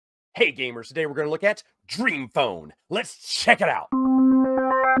Hey gamers, today we're going to look at Dream Phone. Let's check it out.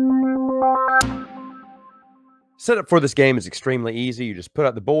 Setup for this game is extremely easy. You just put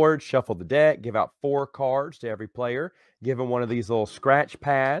out the board, shuffle the deck, give out 4 cards to every player, give them one of these little scratch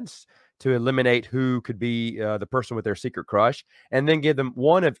pads to eliminate who could be the person with their secret crush, and then give them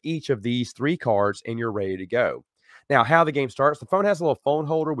one of each of these 3 cards, and you're ready to go. Now, how the game starts, the phone has a little phone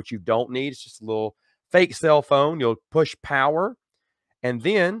holder, which you don't need. It's just a little fake cell phone. You'll push power, and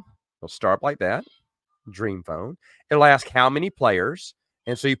then it'll start like that, Dream Phone. It'll ask how many players.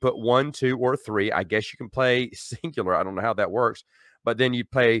 And so you put 1, 2, or 3. I guess you can play singular. I don't know how that works. But then you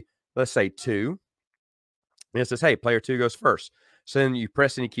play, let's say 2. And it says, hey, player 2 goes first. So then you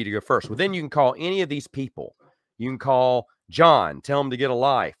press any key to go first. Well, then you can call any of these people. You can call John, tell him to get a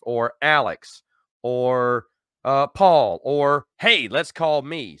life, or Alex, or Paul, or hey, let's call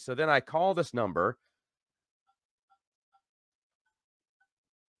me. So then I call this number.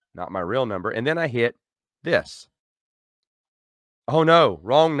 Not my real number. And then I hit this. Oh, no,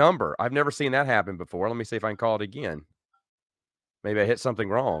 wrong number. I've never seen that happen before. Let me see if I can call it again. Maybe I hit something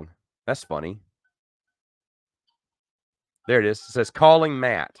wrong. That's funny. There it is. It says calling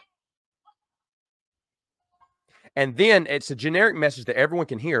Matt. And then it's a generic message that everyone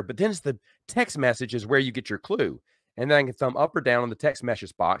can hear, but then it's the text message is where you get your clue. And then I can thumb up or down on the text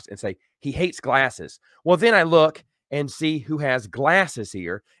message box and say, he hates glasses. Well, then I look and see who has glasses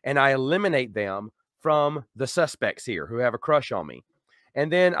here, and I eliminate them from the suspects here who have a crush on me.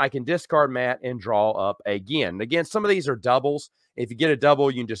 And then I can discard Matt and draw up again. Again, some of these are doubles. If you get a double,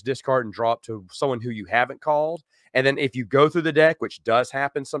 you can just discard and draw up to someone who you haven't called. And then if you go through the deck, which does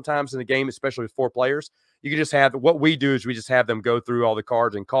happen sometimes in the game, especially with 4 players, you can just have, what we do is we just have them go through all the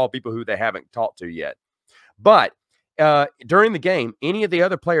cards and call people who they haven't talked to yet. But during the game, any of the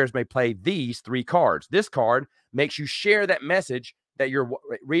other players may play these 3 cards. This card makes you share that message that you're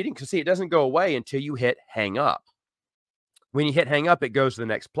reading, because see, it doesn't go away until you hit hang up. When you hit hang up, it goes to the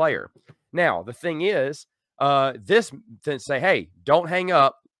next player. Now, the thing is, this say, hey, don't hang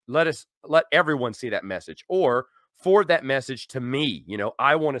up. Let everyone see that message, or forward that message to me. You know,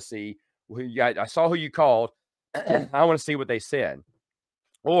 I want to see I saw who you called. I want to see what they said.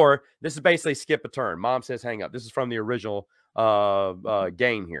 Or this is basically skip a turn. Mom says hang up. This is from the original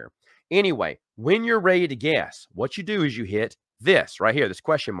game here. Anyway, when you're ready to guess, what you do is you hit this right here, this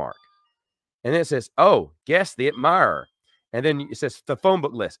question mark. And then it says, oh, guess the admirer. And then it says the phone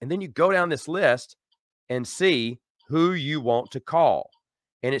book list. And then you go down this list and see who you want to call.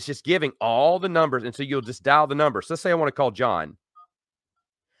 And it's just giving all the numbers. And so you'll just dial the numbers. So let's say I want to call John.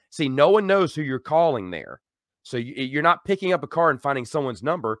 See, no one knows who you're calling there. So you're not picking up a card and finding someone's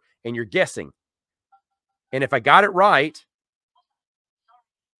number, and you're guessing. And if I got it right,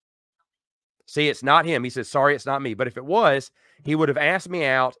 see, it's not him. He says, sorry, it's not me. But if it was, he would have asked me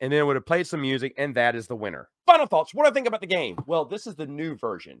out, and then it would have played some music, and that is the winner. Final thoughts. What do I think about the game? Well, this is the new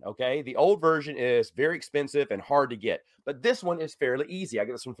version, okay? The old version is very expensive and hard to get. But this one is fairly easy. I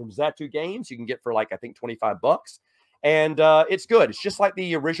got this one from Zatu Games. You can get for, like, I think 25 bucks. And it's good. It's just like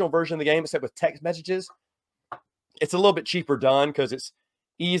the original version of the game, except with text messages. It's a little bit cheaper done because it's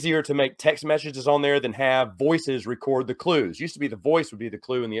easier to make text messages on there than have voices record the clues. Used to be the voice would be the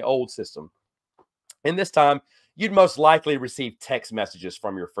clue in the old system. And this time, you'd most likely receive text messages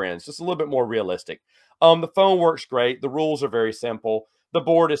from your friends. Just a little bit more realistic. The phone works great. The rules are very simple. The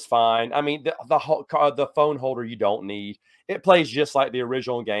board is fine. I mean, the phone holder you don't need. It plays just like the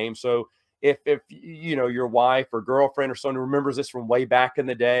original game. So if you know, your wife or girlfriend or someone remembers this from way back in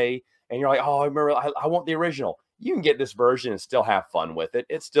the day, and you're like, oh, I remember, I want the original. You can get this version and still have fun with it.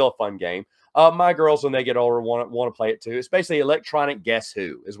 It's still a fun game. My girls, when they get older, want to play it too. It's basically electronic Guess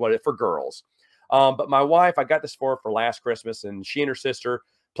Who is what it for girls. But my wife, I got this for her for last Christmas, and she and her sister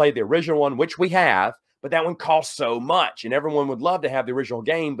played the original one, which we have, but that one costs so much, and everyone would love to have the original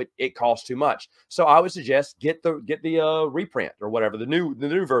game, but it costs too much. So I would suggest get the reprint or whatever, the new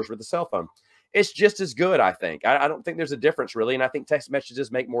version with the cell phone. It's just as good, I think. I don't think there's a difference really, and I think text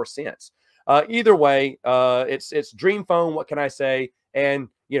messages make more sense. Either way, it's Dream Phone. What can I say? And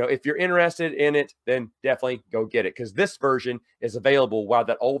you know, if you're interested in it, then definitely go get it, because this version is available while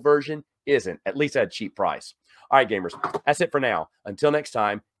that old version isn't, at least at a cheap price. All right, gamers, that's it for now. Until next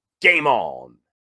time, game on.